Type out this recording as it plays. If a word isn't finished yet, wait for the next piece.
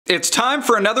It's time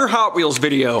for another Hot Wheels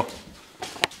video.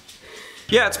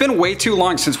 Yeah, it's been way too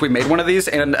long since we made one of these,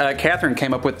 and Catherine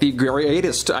came up with the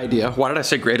greatest idea. Why did I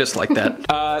say greatest like that?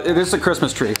 This is a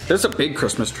Christmas tree. This is a big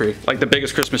Christmas tree, like the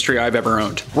biggest Christmas tree I've ever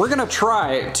owned. We're gonna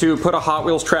try to put a Hot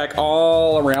Wheels track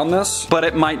all around this, but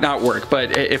it might not work.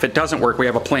 But if it doesn't work, we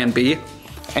have a plan B,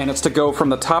 and it's to go from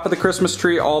the top of the Christmas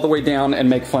tree all the way down and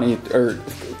make funny, or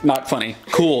not funny,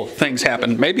 cool things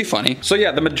happen. Maybe funny. So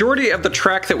yeah, the majority of the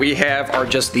track that we have are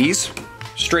just these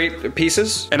straight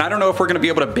pieces, and I don't know if we're gonna be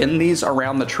able to bend these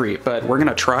around the tree, but we're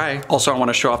gonna try. Also, I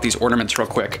wanna show off these ornaments real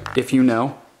quick. If you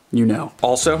know, you know.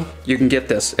 Also, you can get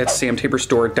this at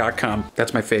samtaborstore.com.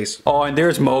 That's my face. Oh, and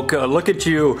there's Mocha, look at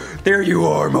you. There you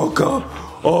are, Mocha.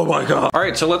 Oh my God. All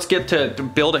right, so let's get to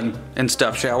building and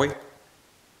stuff, shall we?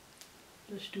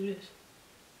 Let's do this.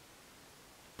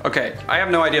 Okay, I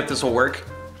have no idea if this will work,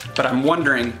 but I'm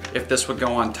wondering if this would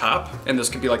go on top, and this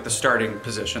could be like the starting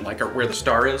position, like where the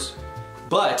star is.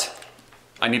 But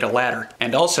I need a ladder.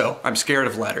 And also, I'm scared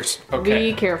of ladders.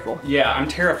 Okay. Be careful. Yeah, I'm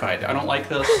terrified. I don't like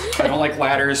this. I don't like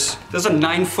ladders. This is a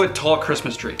 9-foot tall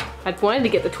Christmas tree. I wanted to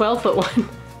get the 12-foot one.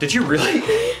 Did you really?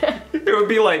 It would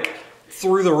be like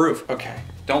through the roof. Okay,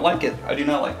 don't like it. I do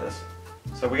not like this.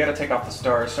 So we gotta take off the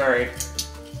star, sorry.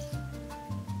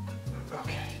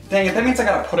 Okay, dang it, that means I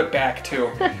gotta put it back too.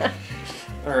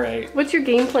 All right. What's your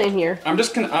game plan here? I'm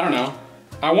just gonna, I don't know.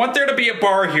 I want there to be a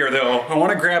bar here though. I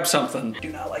want to grab something.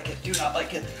 Do not like it, do not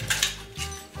like it.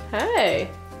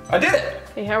 Hey. I did it.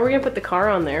 Hey, how are we gonna put the car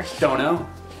on there? Don't know.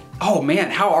 Oh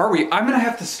man, how are we? I'm gonna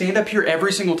have to stand up here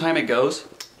every single time it goes.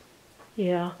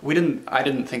 Yeah. I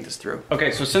didn't think this through.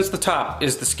 Okay, so since the top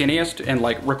is the skinniest and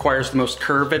like requires the most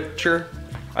curvature,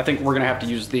 I think we're gonna have to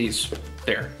use these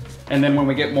there. And then when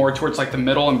we get more towards like the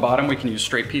middle and bottom, we can use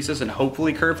straight pieces and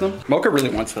hopefully curve them. Mocha really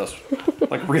wants this.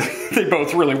 Like really, they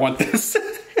both really want this.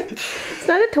 It's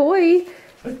not a toy.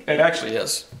 It actually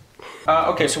is.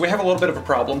 Okay, so we have a little bit of a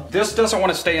problem. This doesn't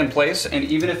want to stay in place, and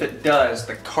even if it does,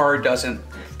 the car doesn't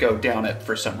go down it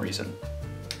for some reason.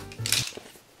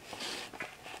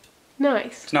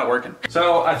 Nice. It's not working.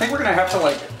 So I think we're gonna have to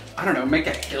like, I don't know, make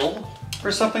a hill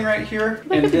or something right here.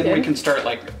 And then we can start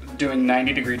like doing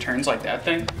 90-degree turns like that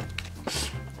thing.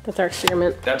 That's our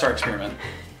experiment. That's our experiment.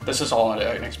 This is all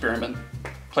an experiment.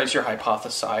 Place your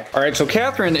hypothesis. All right, so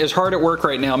Catherine is hard at work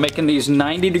right now making these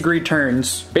 90-degree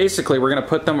turns. Basically, we're gonna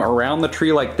put them around the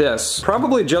tree like this.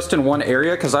 Probably just in one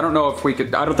area, because I don't know if we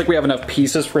could, I don't think we have enough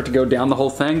pieces for it to go down the whole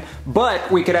thing,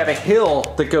 but we could have a hill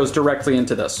that goes directly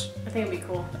into this. I think it'll be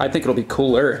cool. I think it'll be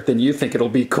cooler than you think it'll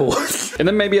be cool. And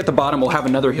then maybe at the bottom we'll have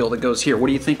another hill that goes here. What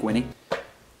do you think, Winnie?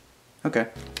 Okay.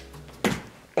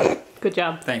 Good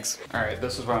job. Thanks. All right,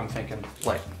 this is what I'm thinking.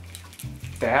 Like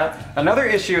that. Another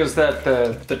issue is that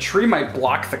the tree might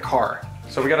block the car.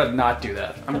 So we gotta not do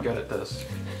that. I'm good at this.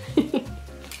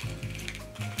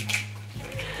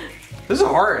 This is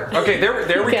hard. Okay,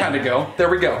 there we kind of go. There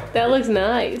we go. That looks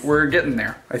nice. We're getting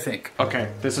there, I think.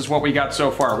 Okay, this is what we got so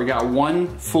far. We got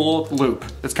one full loop.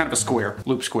 It's kind of a square,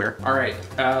 loop square. All right,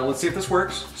 let's see if this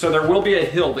works. So there will be a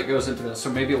hill that goes into this,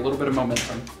 so maybe a little bit of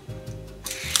momentum.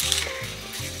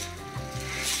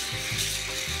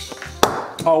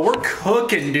 Oh, we're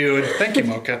cooking, dude. Thank you,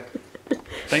 Mocha.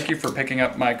 Thank you for picking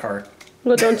up my car.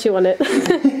 Well, don't chew on it.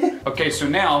 Okay, so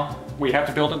now we have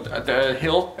to build the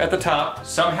hill at the top,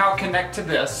 somehow connect to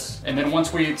this, and then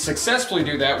once we successfully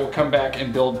do that, we'll come back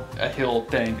and build a hill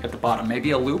thing at the bottom.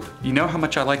 Maybe a loop. You know how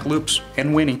much I like loops,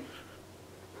 and Winnie.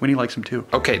 Winnie likes them too.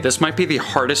 Okay, this might be the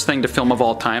hardest thing to film of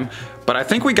all time, but I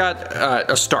think we got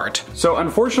a start. So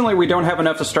unfortunately, we don't have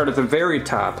enough to start at the very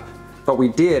top, but we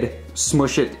did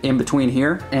smush it in between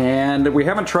here, and we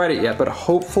haven't tried it yet, but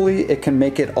hopefully it can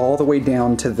make it all the way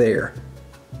down to there.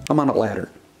 I'm on a ladder.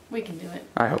 We can do it.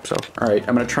 I hope so. All right,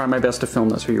 I'm gonna try my best to film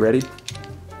this. Are you ready?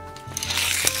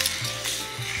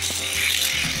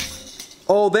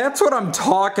 Oh, that's what I'm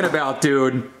talking about,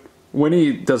 dude.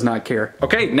 Winnie does not care.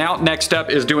 Okay, now next up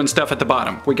is doing stuff at the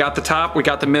bottom. We got the top, we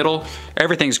got the middle,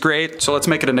 everything's great, so let's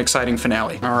make it an exciting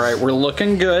finale. All right, we're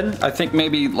looking good. I think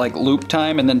maybe like loop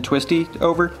time and then twisty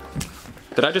over.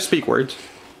 Did I just speak words?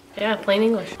 Yeah, plain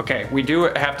English. Okay, we do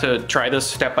have to try this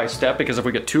step by step because if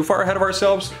we get too far ahead of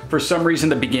ourselves, for some reason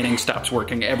the beginning stops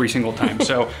working every single time.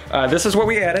 So this is what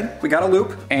we added. We got a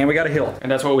loop and we got a hill,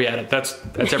 and that's what we added. That's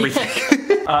everything.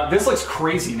 This looks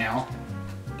crazy now.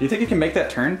 Do you think you can make that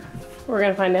turn? We're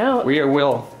gonna find out. We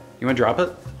will. You wanna drop it?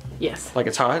 Yes. Like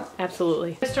it's hot?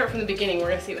 Absolutely. Let's start from the beginning. We're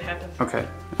gonna see what happens. Okay,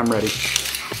 I'm ready.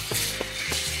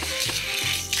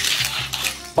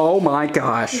 Oh my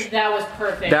gosh. That was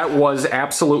perfect. That was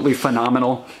absolutely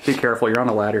phenomenal. Be careful, you're on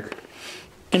a ladder.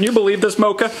 Can you believe this,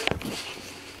 Mocha?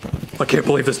 I can't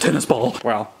believe this tennis ball.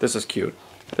 Wow, this is cute.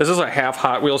 This is a half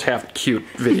Hot Wheels, half cute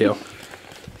video.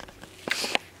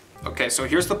 Okay, so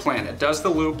here's the plan. It does the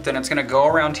loop, then it's gonna go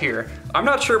around here. I'm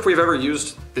not sure if we've ever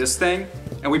used this thing,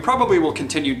 and we probably will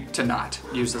continue to not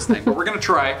use this thing, but we're gonna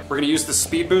try. We're gonna use the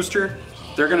speed booster.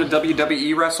 They're gonna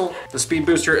WWE wrestle. The speed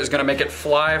booster is gonna make it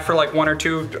fly for like 1 or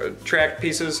 2 track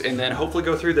pieces, and then hopefully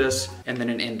go through this, and then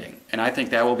an ending. And I think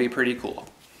that will be pretty cool.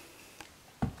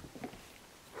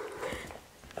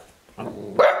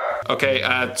 Okay,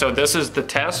 so this is the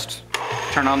test.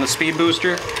 Turn on the speed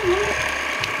booster.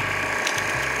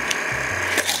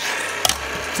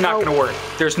 It's not gonna work.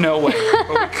 There's no way.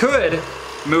 But we could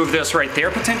move this right there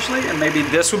potentially, and maybe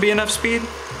this would be enough speed.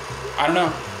 I don't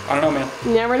know. I don't know, man.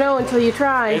 You never know until you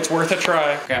try. It's worth a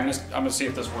try. Okay, I'm gonna see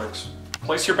if this works.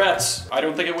 Place your bets. I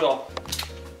don't think it will.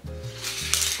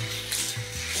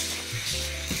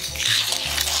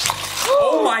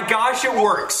 Oh my gosh, it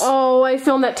works. Oh, I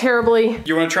filmed that terribly.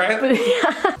 You wanna try it?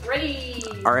 Yeah. Ready.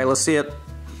 All right, let's see it.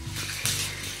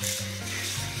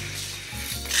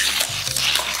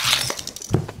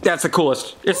 That's the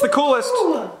coolest. It's the coolest.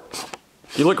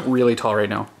 You look really tall right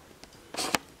now.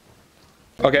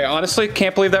 Okay, honestly,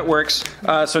 can't believe that works.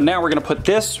 So now we're gonna put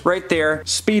this right there,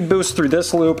 speed boost through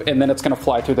this loop, and then it's gonna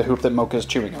fly through the hoop that Mocha's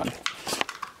chewing on.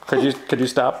 Could you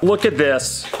stop? Look at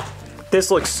this.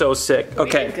 This looks so sick.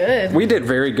 Okay, we did good. We did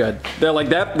very good. Like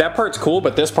that part's cool,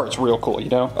 but this part's real cool, you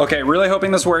know? Okay, really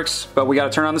hoping this works, but we gotta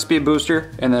turn on the speed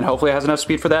booster, and then hopefully it has enough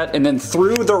speed for that, and then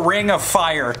through the ring of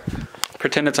fire.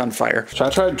 Pretend it's on fire. Should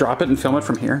I try to drop it and film it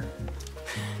from here?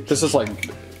 This is like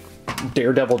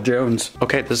Daredevil Jones.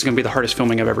 Okay, this is gonna be the hardest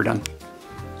filming I've ever done.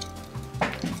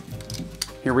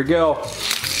 Here we go.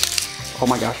 Oh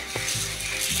my gosh.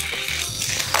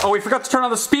 Oh, we forgot to turn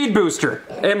on the speed booster.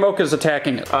 And Mocha's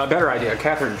attacking it. Better idea,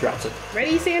 Catherine drops it.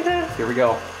 Ready, Santa? Here we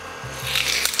go.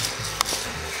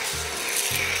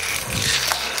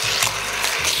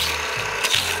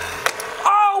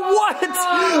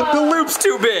 The loop's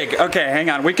too big. Okay, hang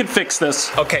on, we can fix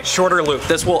this. Okay, shorter loop.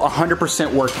 This will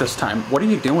 100% work this time. What are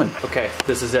you doing? Okay,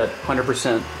 this is it,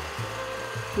 100%.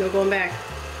 No going back.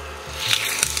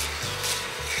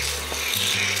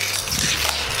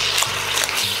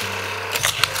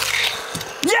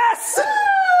 Yes!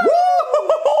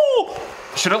 Woo!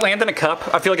 Should it land in a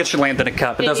cup? I feel like it should land in a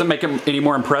cup. It doesn't make it any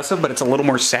more impressive, but it's a little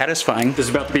more satisfying. This is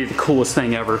about to be the coolest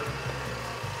thing ever.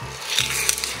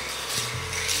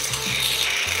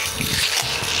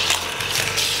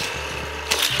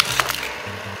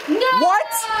 What?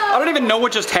 I don't even know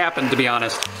what just happened, to be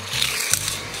honest.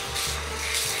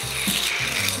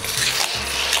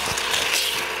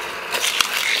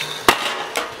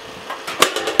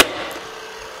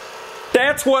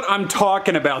 That's what I'm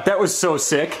talking about. That was so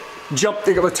sick.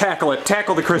 Tackle it.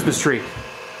 Tackle the Christmas tree.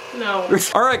 No.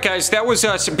 All right, guys, that was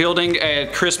us building a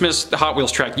Christmas Hot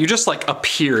Wheels track. You just like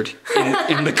appeared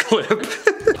in the clip.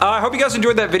 I hope you guys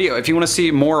enjoyed that video. If you want to see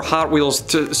more Hot Wheels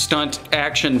stunt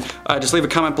action, just leave a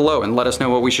comment below and let us know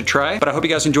what we should try. But I hope you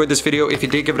guys enjoyed this video. If you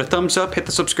did, give it a thumbs up, hit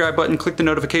the subscribe button, click the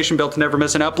notification bell to never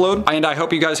miss an upload. And I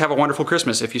hope you guys have a wonderful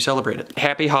Christmas if you celebrate it.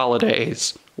 Happy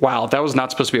holidays. Wow, that was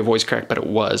not supposed to be a voice crack, but it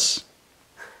was.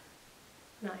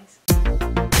 Nice.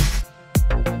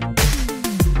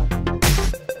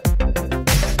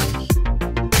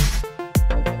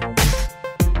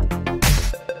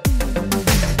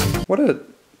 What a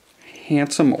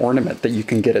handsome ornament that you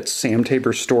can get at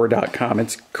samtaborstore.com.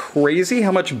 It's crazy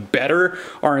how much better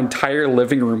our entire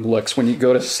living room looks when you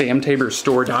go to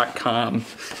samtaborstore.com.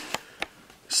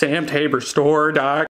 samtaborstore.com